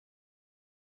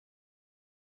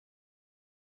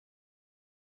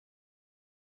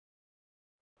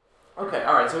Okay,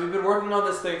 alright, so we've been working on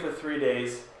this thing for 3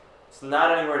 days. It's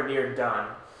not anywhere near done.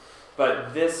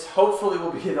 But this hopefully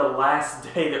will be the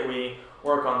last day that we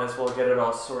work on this. We'll get it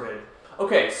all sorted.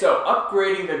 Okay, so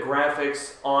upgrading the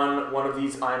graphics on one of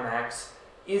these iMacs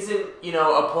isn't, you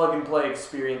know, a plug-and-play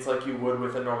experience like you would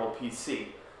with a normal PC.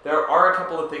 There are a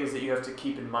couple of things that you have to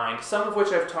keep in mind, some of which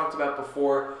I've talked about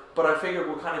before, but I figured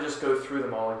we'll kind of just go through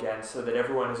them all again so that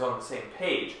everyone is on the same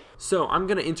page. So I'm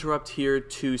going to interrupt here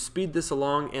to speed this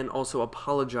along and also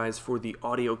apologize for the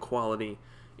audio quality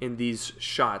in these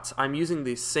shots. I'm using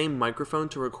the same microphone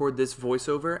to record this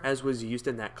voiceover as was used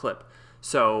in that clip.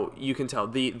 So you can tell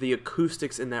the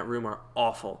acoustics in that room are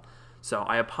awful. So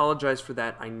I apologize for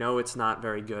that. I know it's not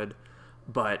very good,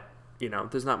 but you know,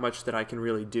 there's not much that I can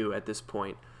really do at this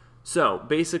point. So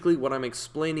basically what I'm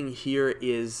explaining here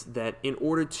is that in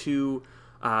order to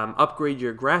upgrade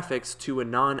your graphics to a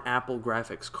non-Apple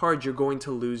graphics card, you're going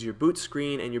to lose your boot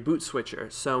screen and your boot switcher.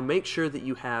 So make sure that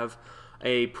you have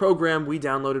a program. We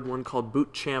downloaded one called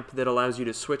Boot Champ that allows you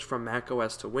to switch from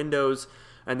macOS to Windows,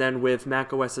 and then with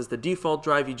macOS as the default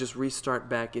drive, you just restart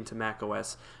back into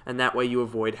macOS, and that way you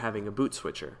avoid having a boot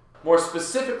switcher. More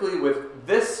specifically with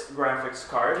this graphics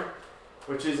card,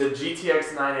 which is a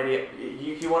GTX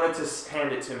 980. He wanted to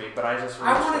hand it to me, but I just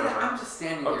reached over. I'm just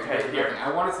standing here. Okay, here.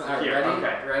 I wanted to. Right, here, ready?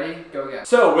 Okay. Ready? Go again.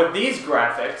 So with these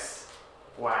graphics,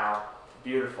 wow,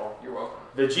 beautiful. You're welcome.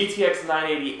 The GTX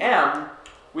 980M,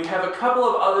 we have a couple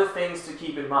of other things to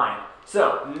keep in mind.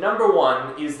 So, number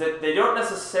one is that they don't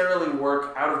necessarily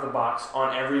work out of the box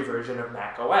on every version of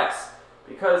macOS.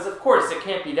 Because, of course, it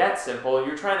can't be that simple.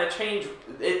 You're trying to change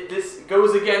it. This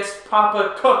goes against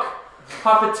Papa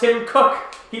Tim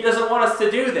Cook. He doesn't want us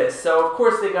to do this, so of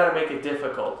course they gotta make it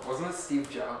difficult. Wasn't it Steve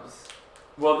Jobs?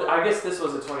 Well, I guess this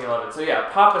was a 2011. So yeah,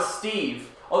 Papa Steve.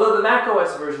 Although the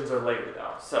macOS versions are later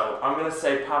though, so I'm gonna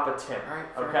say Papa Tim. All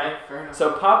right, okay? Fair enough.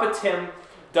 So Papa Tim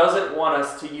doesn't want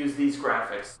us to use these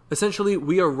graphics. Essentially,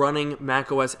 we are running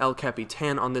macOS El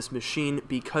Capitan on this machine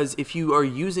because if you are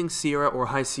using Sierra or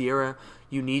High Sierra,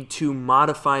 you need to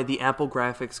modify the Apple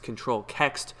Graphics Control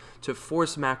Kext to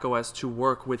force macOS to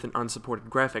work with an unsupported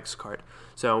graphics card.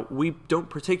 So we don't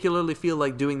particularly feel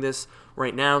like doing this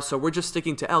right now, so we're just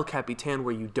sticking to El Capitan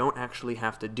where you don't actually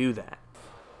have to do that.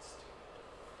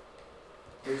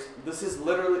 This is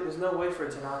literally, there's no way for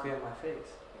it to not be on my face.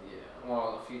 Yeah,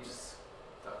 well, if you just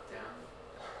duck down.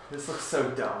 This looks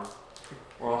so dumb.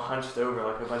 We're all hunched over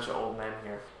like a bunch of old men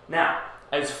here. Now,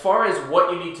 as far as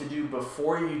what you need to do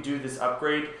before you do this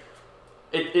upgrade,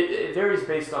 it varies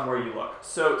based on where you look.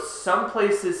 So some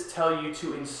places tell you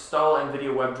to install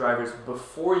NVIDIA WebDrivers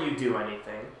before you do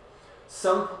anything.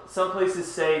 Some places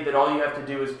say that all you have to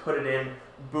do is put it in,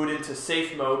 boot into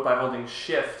safe mode by holding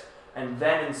Shift, and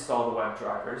then install the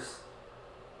WebDrivers.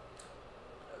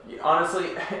 Honestly,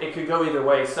 it could go either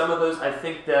way. Some of those, I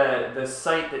think the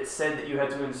site that said that you had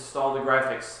to install the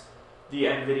graphics, the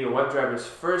NVIDIA WebDrivers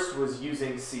first, was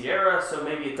using Sierra, so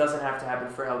maybe it doesn't have to happen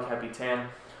for El Capitan.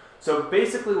 So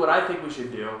basically what I think we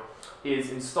should do is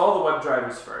install the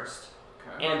WebDrivers first,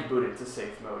 and boot into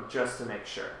safe mode, just to make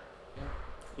sure.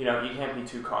 You know, you can't be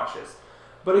too cautious.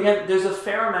 But again, there's a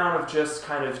fair amount of just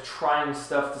kind of trying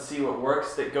stuff to see what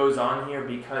works that goes on here,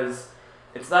 because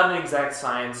it's not an exact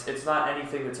science. It's not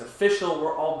anything that's official.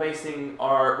 We're basing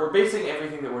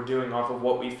everything that we're doing off of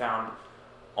what we found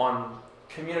on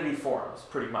community forums,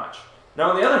 pretty much.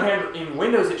 Now, on the other hand, in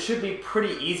Windows, it should be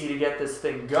pretty easy to get this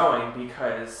thing going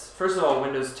because, first of all,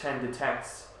 Windows 10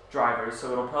 detects drivers,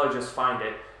 so it'll probably just find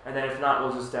it, and then if not,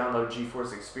 we'll just download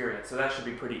GeForce Experience, so that should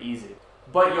be pretty easy.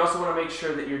 But you also want to make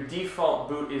sure that your default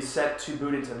boot is set to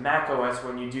boot into macOS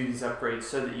when you do these upgrades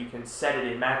so that you can set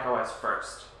it in macOS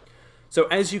first. So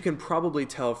as you can probably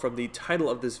tell from the title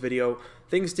of this video,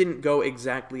 things didn't go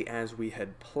exactly as we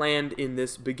had planned in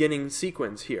this beginning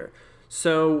sequence here.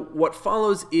 So what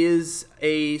follows is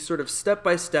a sort of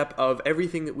step-by-step of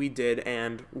everything that we did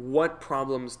and what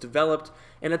problems developed,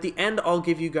 and at the end I'll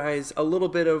give you guys a little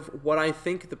bit of what I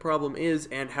think the problem is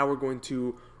and how we're going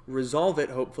to resolve it,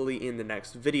 hopefully, in the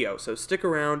next video. So stick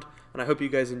around, and I hope you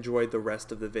guys enjoyed the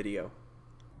rest of the video.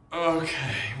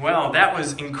 Okay, well, that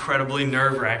was incredibly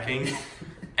nerve-wracking,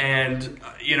 and,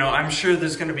 you know, I'm sure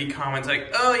there's going to be comments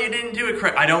like, oh, you didn't do it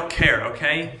correct. I don't care,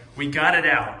 okay? We got it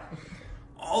out.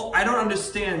 I don't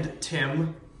understand,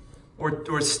 Tim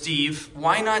or Steve.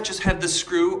 Why not just have the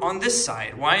screw on this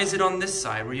side? Why is it on this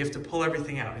side where you have to pull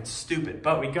everything out? It's stupid,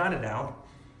 but we got it out,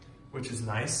 which is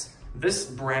nice. This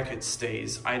bracket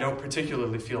stays. I don't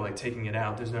particularly feel like taking it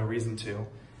out. There's no reason to.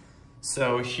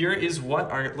 So here is what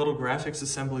our little graphics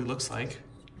assembly looks like.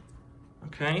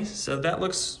 Okay, so that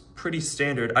looks pretty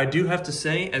standard. I do have to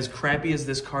say, as crappy as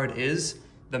this card is,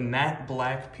 the matte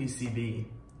black PCB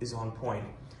is on point.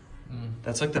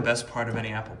 That's like the best part of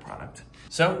any Apple product.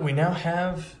 So we now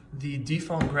have the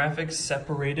default graphics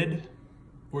separated.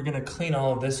 We're gonna clean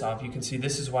all of this off. You can see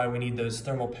this is why we need those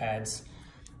thermal pads.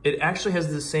 It actually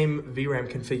has the same VRAM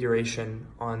configuration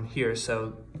on here,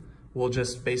 so we'll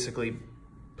just basically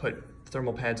put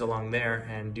thermal pads along there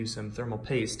and do some thermal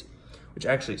paste. Which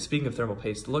actually, speaking of thermal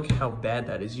paste, look how bad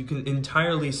that is. You can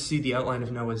entirely see the outline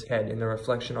of Noah's head in the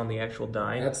reflection on the actual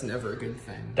die. That's never a good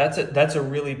thing. That's a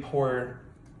really poor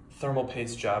thermal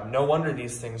paste job. No wonder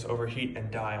these things overheat and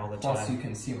die all the time. Plus, you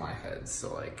can see my head,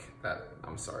 so like that.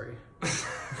 I'm sorry.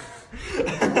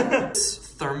 This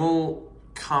thermal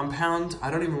compound, I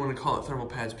don't even want to call it thermal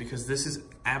pads because this is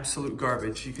absolute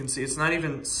garbage. You can see it's not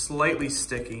even slightly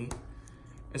sticky.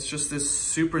 It's just this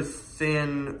super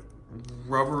thin,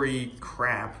 rubbery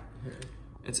crap.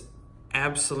 It's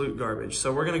absolute garbage.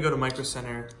 So we're gonna go to Micro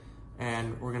Center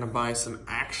and we're gonna buy some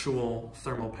actual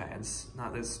thermal pads,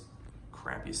 not this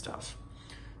crappy stuff.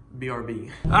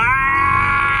 BRB.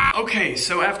 Okay,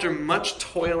 so after much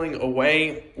toiling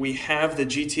away, we have the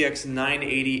GTX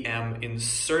 980M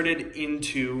inserted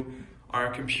into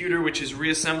our computer, which is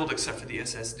reassembled except for the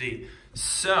SSD.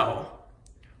 So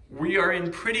we are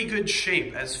in pretty good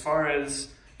shape as far as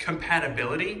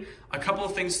compatibility. A couple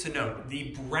of things to note.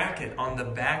 The bracket on the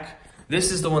back,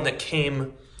 this is the one that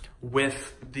came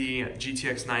with the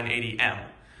GTX 980M.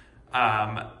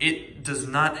 It does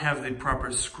not have the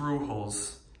proper screw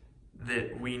holes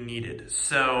that we needed.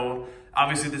 So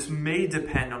obviously this may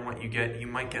depend on what you get. You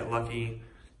might get lucky.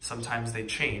 Sometimes they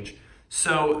change.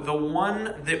 So the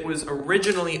one that was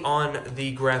originally on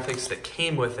the graphics that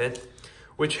came with it,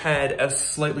 which had a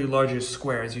slightly larger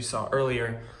square, as you saw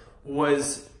earlier,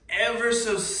 was ever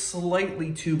so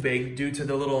slightly too big due to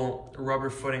the little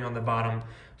rubber footing on the bottom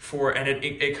and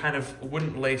it kind of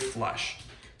wouldn't lay flush.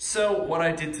 So what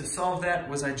I did to solve that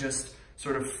was I just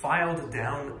sort of filed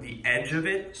down the edge of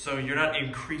it so you're not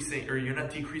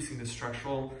decreasing the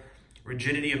structural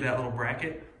rigidity of that little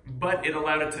bracket, but it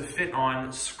allowed it to fit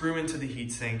on, screw into the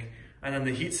heatsink, and then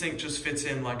the heatsink just fits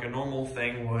in like a normal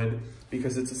thing would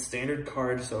because it's a standard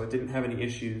card, so it didn't have any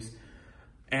issues.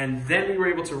 And then we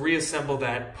were able to reassemble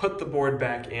that, put the board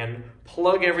back in,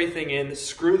 plug everything in,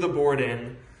 screw the board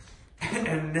in,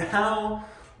 and now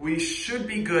we should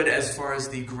be good as far as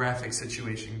the graphic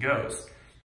situation goes.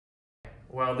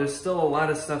 Well, there's still a lot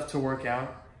of stuff to work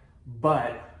out,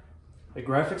 but the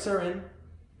graphics are in,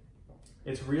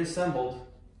 it's reassembled,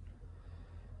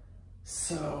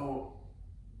 so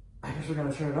I guess we're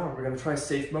gonna turn it on. We're gonna try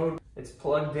safe mode. It's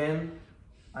plugged in,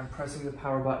 I'm pressing the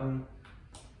power button.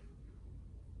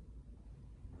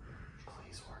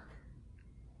 Please work.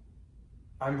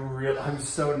 I'm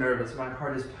so nervous, my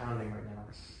heart is pounding right now.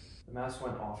 The mouse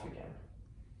went off again.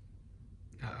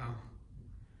 Uh-oh.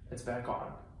 It's back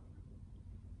on.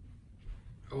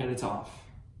 Oh. And it's off.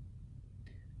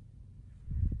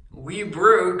 We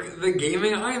broke the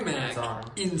gaming It's iMac on.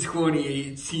 in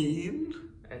 2018.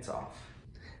 It's off.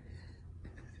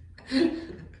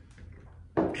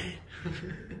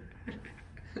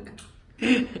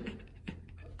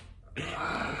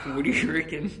 What do you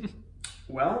reckon?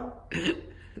 Well,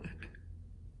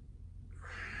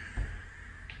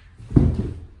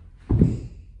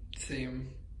 Same.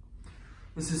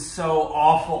 this is so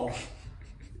awful.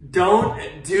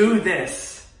 Don't do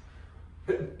this.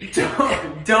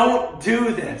 Don't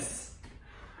do this.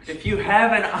 If you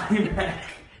have an iMac,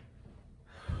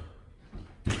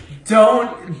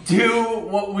 don't do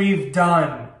what we've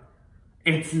done.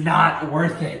 It's not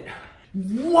worth it.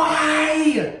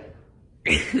 Why?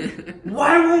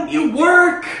 Why won't you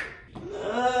work?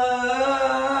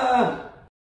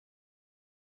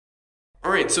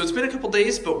 All right, so it's been a couple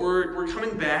days, but we're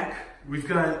coming back. We've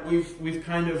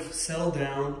kind of settled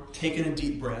down, taken a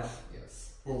deep breath.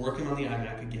 Yes. We're working on the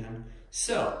iMac again.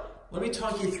 So let me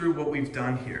talk you through what we've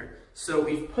done here. So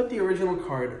we've put the original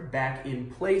card back in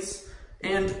place,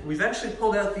 and we've actually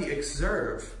pulled out the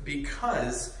Exerve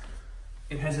because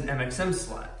it has an MXM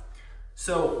slot.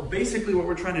 So basically what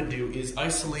we're trying to do is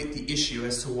isolate the issue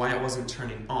as to why it wasn't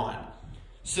turning on.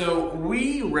 So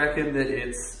we reckon that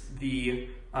it's the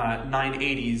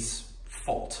 980's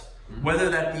fault. Whether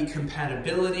that be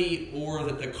compatibility or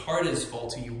that the card is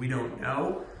faulty, we don't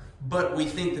know. But we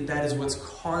think that that is what's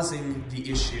causing the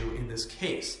issue in this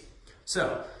case.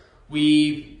 So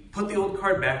we put the old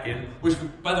card back in, which,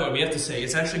 by the way, we have to say,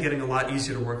 it's actually getting a lot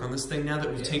easier to work on this thing now that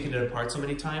we've taken it apart so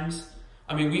many times.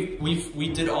 I mean, we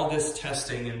did all this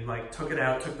testing and like took it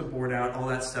out, took the board out, all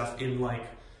that stuff in like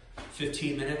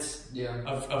 15 minutes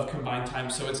of combined time.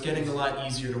 So it's getting a lot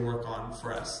easier to work on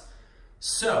for us.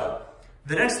 So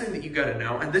The next thing that you gotta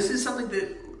know, and this is something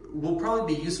that will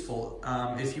probably be useful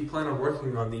if you plan on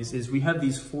working on these, is we have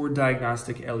these 4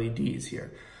 diagnostic LEDs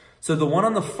here. So the one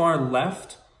on the far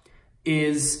left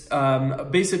is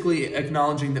basically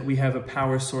acknowledging that we have a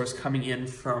power source coming in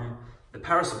from the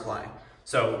power supply.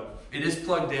 So it is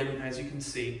plugged in, as you can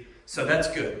see. So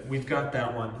that's good. We've got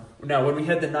that one. Now, when we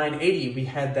had the 980, we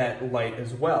had that light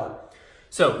as well.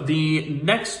 So the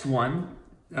next one,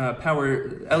 power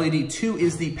LED 2,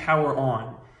 is the power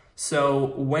on.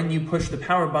 So when you push the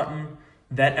power button,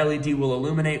 that LED will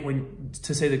illuminate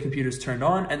to say the computer's turned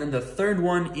on. And then the third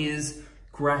one is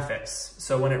graphics.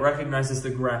 So when it recognizes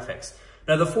the graphics.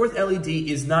 Now the fourth LED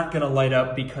is not going to light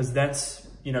up because that's,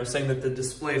 saying that the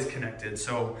display is connected.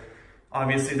 So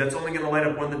obviously that's only going to light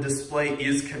up when the display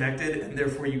is connected, and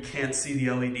therefore you can't see the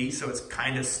LED. So it's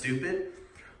kind of stupid.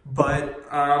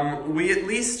 But we at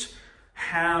least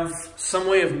have some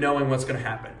way of knowing what's going to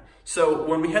happen. So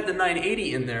when we had the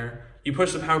 980 in there, you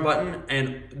push the power button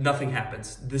and nothing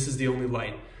happens. This is the only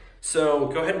light. So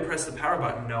go ahead and press the power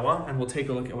button, Noah, and we'll take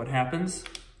a look at what happens.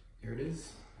 Here it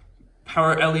is.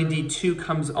 Power LED 2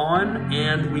 comes on,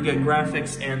 and we get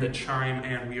graphics and the chime,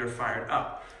 and we are fired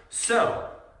up. So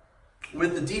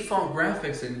with the default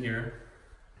graphics in here,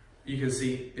 you can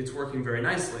see it's working very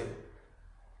nicely.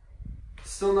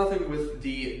 Still nothing with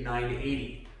the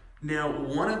 980. Now,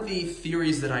 one of the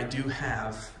theories that I do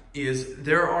have is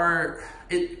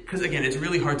because again, it's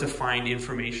really hard to find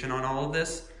information on all of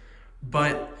this,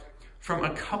 but from a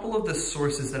couple of the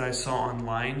sources that I saw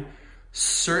online,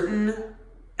 certain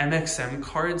MXM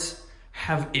cards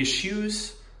have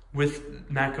issues with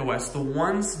macOS. The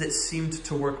ones that seemed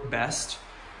to work best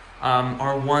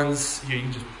are ones, here you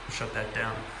can just shut that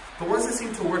down. The ones that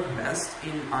seem to work best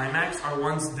in iMacs are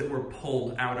ones that were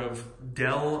pulled out of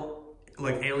Dell,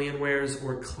 like Alienware's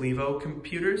or Clevo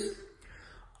computers.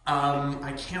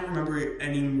 I can't remember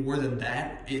any more than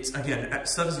that. Again,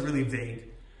 stuff is really vague.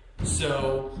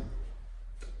 So,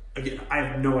 again, I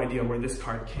have no idea where this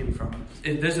card came from.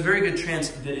 There's a very good chance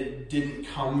that it didn't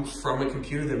come from a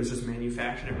computer that was just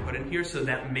manufactured and put in here, so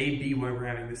that may be why we're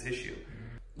having this issue.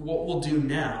 What we'll do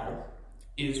now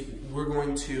is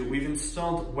we've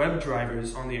installed web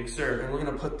drivers on the Xserve, and we're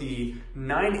gonna put the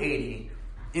 980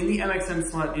 in the MXM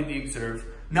slot in the Xserve.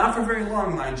 Not for very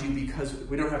long, mind you, because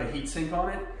we don't have a heatsink on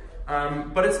it.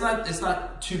 But it's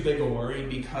not too big a worry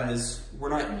because we're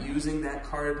not using that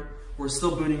card. We're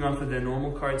still booting off of the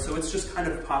normal card, so it's just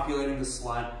kind of populating the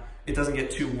slot. It doesn't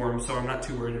get too warm, so I'm not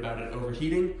too worried about it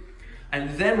overheating. And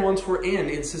then once we're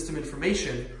in system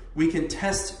information, we can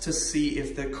test to see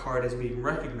if the card is being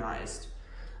recognized.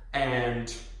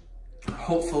 And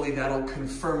hopefully that'll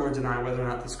confirm or deny whether or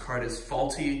not this card is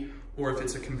faulty or if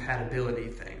it's a compatibility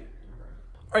thing.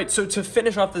 All right, so to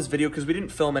finish off this video, because we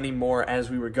didn't film any more as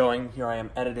we were going, here I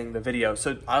am editing the video.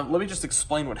 So let me just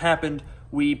explain what happened.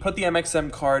 We put the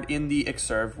MXM card in the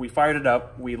Xserve, we fired it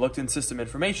up, we looked in system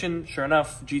information, sure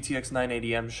enough, GTX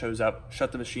 980M shows up,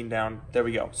 shut the machine down, there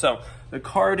we go. So the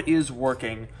card is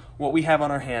working. What we have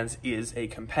on our hands is a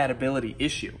compatibility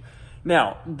issue.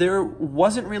 Now, there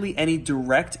wasn't really any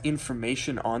direct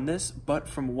information on this, but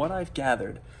from what I've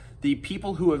gathered, the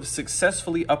people who have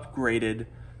successfully upgraded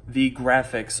the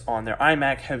graphics on their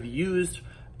iMac have used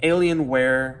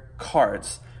Alienware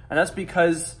cards. And that's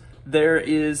because there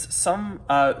is some,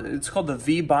 it's called the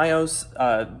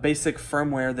vBIOS basic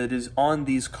firmware that is on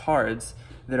these cards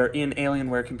that are in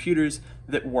Alienware computers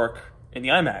that work in the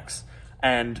iMacs.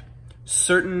 And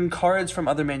certain cards from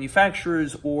other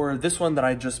manufacturers, or this one that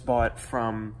I just bought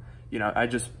from, I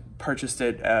just purchased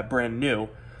it brand new,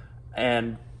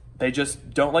 and they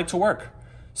just don't like to work.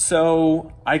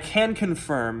 So I can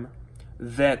confirm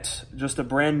that just a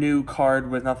brand new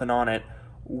card with nothing on it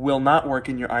will not work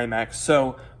in your iMac.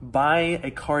 So buy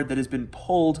a card that has been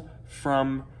pulled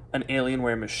from an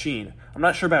Alienware machine. I'm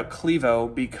not sure about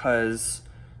Clevo because,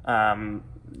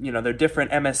 they're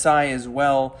different MSI as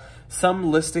well.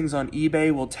 Some listings on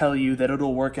eBay will tell you that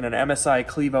it'll work in an MSI,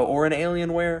 Clevo, or an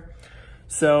Alienware.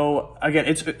 So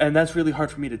again, and that's really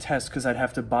hard for me to test because I'd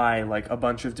have to buy like a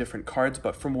bunch of different cards.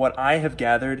 But from what I have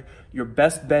gathered, your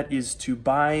best bet is to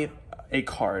buy a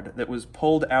card that was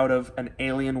pulled out of an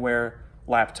Alienware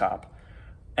laptop.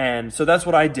 And so that's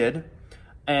what I did.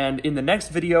 And in the next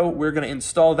video, we're going to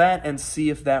install that and see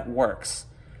if that works.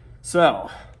 So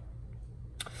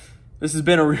this has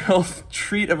been a real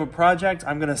treat of a project.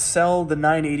 I'm going to sell the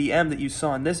 980M that you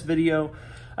saw in this video,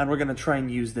 and we're going to try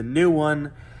and use the new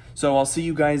one. So I'll see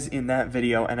you guys in that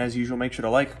video, and as usual, make sure to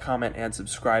like, comment, and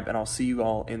subscribe, and I'll see you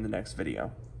all in the next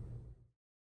video.